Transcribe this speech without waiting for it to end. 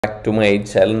Back to my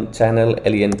channel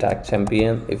Alien Tech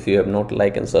Champion. If you have not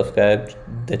liked and subscribed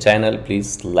the channel,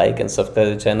 please like and subscribe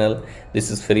the channel. This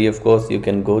is free, of course. You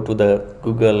can go to the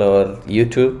Google or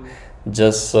YouTube,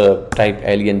 just type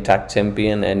Alien Tech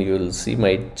Champion and you will see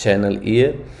my channel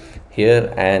here,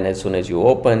 and as soon as you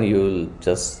open, you will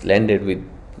just land it with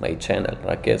my channel,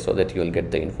 okay, so that you will get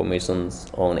the informations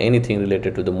on anything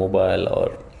related to the mobile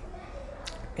or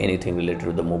anything related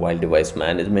to the mobile device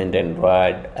management,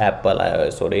 Android, Apple,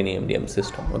 iOS, or any MDM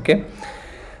system. Okay,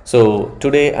 so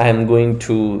today I am going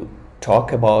to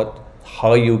talk about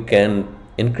how you can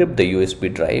encrypt the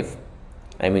USB drive,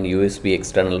 USB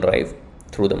external drive,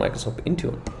 through the Microsoft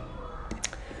Intune.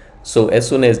 So as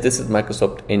soon as this is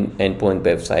Microsoft endpoint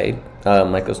website,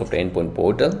 Microsoft endpoint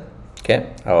portal,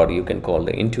 okay, or you can call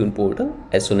the Intune portal.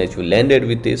 As soon as you landed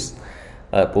with this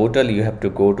portal, you have to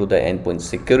go to the endpoint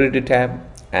security tab,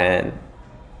 and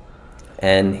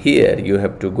here you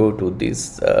have to go to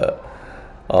this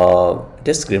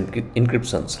disk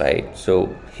encryptions, right?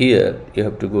 So here you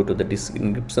have to go to the disk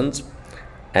encryptions,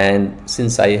 and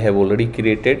since I have already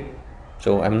created,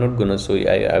 so I'm not gonna show you.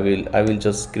 I will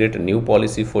just create a new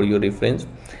policy for your reference.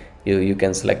 You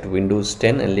can select Windows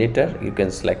 10 and later you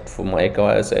can select for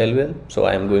macOS as well. So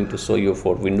I am going to show you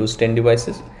for Windows 10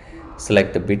 devices.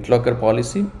 Select the BitLocker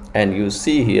policy, and you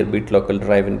see here BitLocker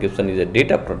drive encryption is a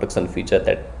data protection feature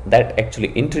that actually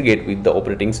integrate with the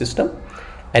operating system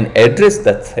and address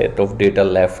that set of data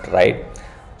left, right.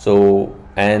 So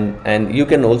and you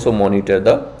can also monitor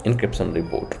the encryption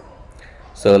report.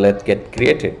 So let's get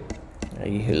created.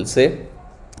 I will say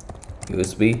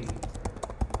USB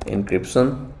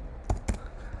encryptions,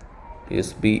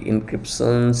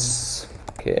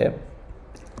 okay,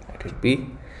 let it be.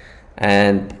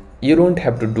 And you don't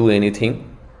have to do anything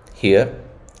here,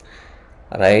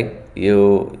 right?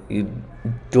 You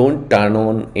don't turn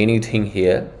on anything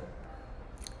here,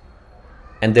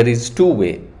 and there is two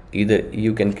way. Either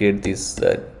you can create this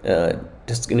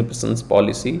disk encryptions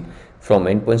policy from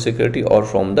endpoint security or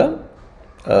from the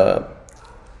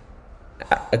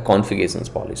configurations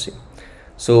policy.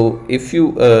 So if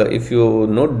you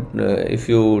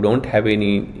don't have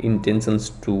any intentions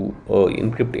to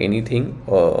encrypt anything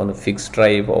on a fixed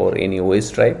drive or any OS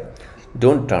drive,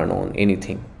 don't turn on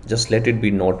anything. Just let it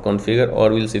be not configure,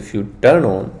 or else if you turn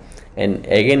on and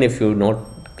again if you not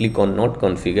click on not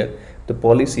configure, the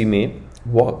policy may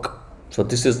work. So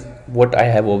this is what I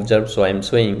have observed. So I am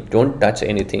saying don't touch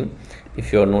anything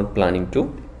if you are not planning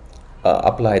to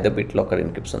apply the BitLocker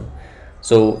encryption.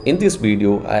 So in this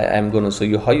video I am going to show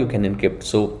you how you can encrypt.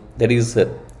 So there is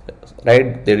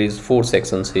there is 4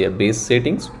 sections here. Base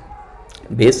settings.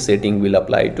 Base setting will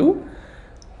apply to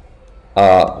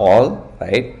all,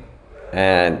 right,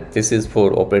 and this is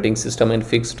for operating system and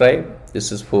fixed drive.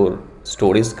 This is for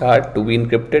storage card to be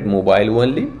encrypted, mobile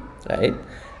only, right,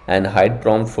 and hide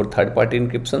prompt for third-party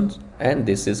encryptions, and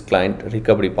this is client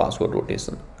recovery password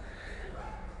rotation.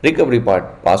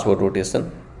 Password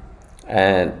rotation,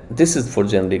 and this is for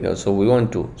generic. So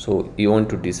you want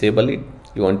to disable it,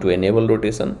 you want to enable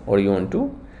rotation, or you want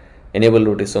to enable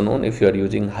rotation on if you are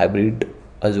using hybrid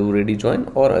Azure Ready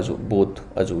Join or both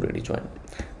Azure Ready Join.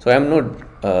 So I am not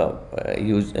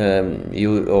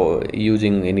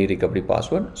using any recovery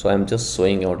password, so I am just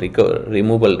showing your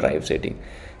removable drive setting.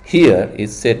 Here it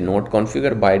said not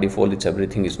configure. By default it's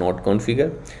everything is not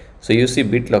configured. So you see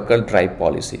BitLocker drive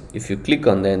policy. If you click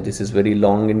on that, this is very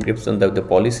long encryption, that the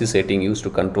policy setting used to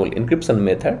control encryption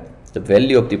method. The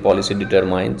value of the policy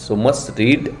determined. So must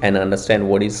read and understand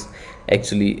what is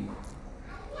actually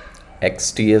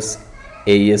XTS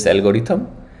AES algorithm.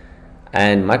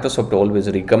 And Microsoft always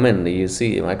recommend, you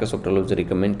see Microsoft always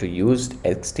recommend to use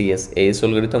XTS AES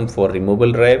algorithm for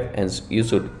removable drive, and you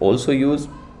should also use,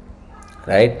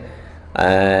 right.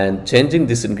 And changing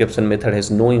this encryption method has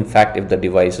no impact if the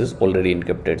device is already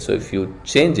encrypted. So if you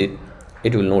change it,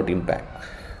 it will not impact.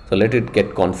 So let it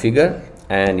get configured,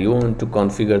 and you want to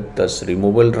configure this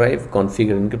removable drive,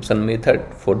 configure encryption method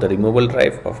for the removable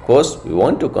drive. Of course we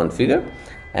want to configure,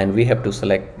 and we have to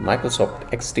select Microsoft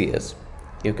XTS.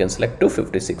 You can select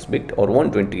 256-bit or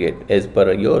 128 as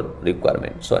per your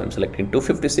requirement. So I'm selecting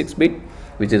 256-bit,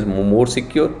 which is more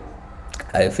secure,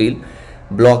 I feel.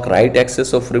 Block write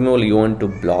access of removal. You want to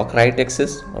block write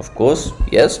access, of course,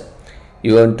 yes.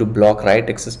 You want to block write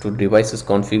access to devices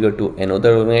configured to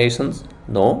another organizations,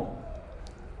 no.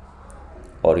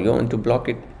 Or you want to block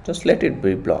it, just let it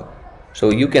be blocked. So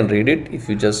you can read it. If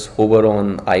you just hover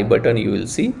on I button, you will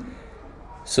see.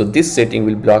 So this setting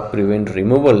will block prevent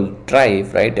removable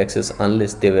drive write access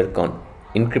unless they were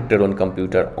encrypted on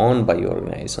computer owned by your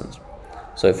organizations.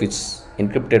 So if it's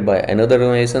encrypted by another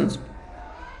organizations,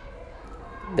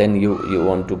 then you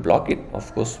want to block it.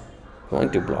 Of course you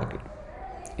want to block it.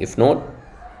 If not,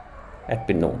 let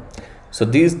me know. So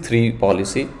these three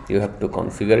policy you have to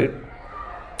configure it,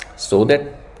 so that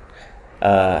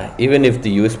even if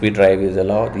the USB drive is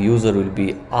allowed, the user will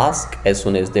be asked as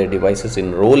soon as their devices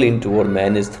enroll into or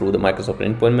managed through the Microsoft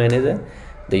Endpoint Manager,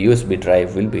 the USB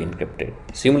drive will be encrypted.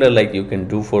 Similar like you can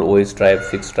do for OS drive,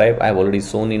 fixed drive. I have already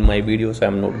shown in my video, so I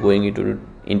am not going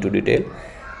into detail.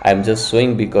 I am just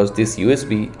showing because this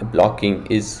USB blocking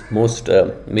is most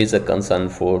major concern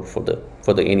for the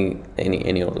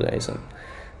any organization.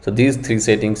 So these three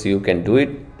settings you can do it.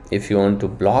 If you want to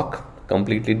block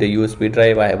completely the USB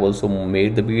drive, I have also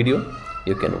made the video,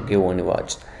 you can go and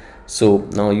watch. So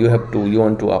now you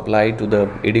want to apply to the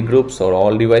AD groups or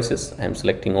all devices. I am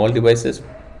selecting all devices,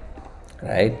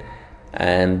 right?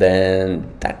 And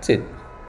then that's it.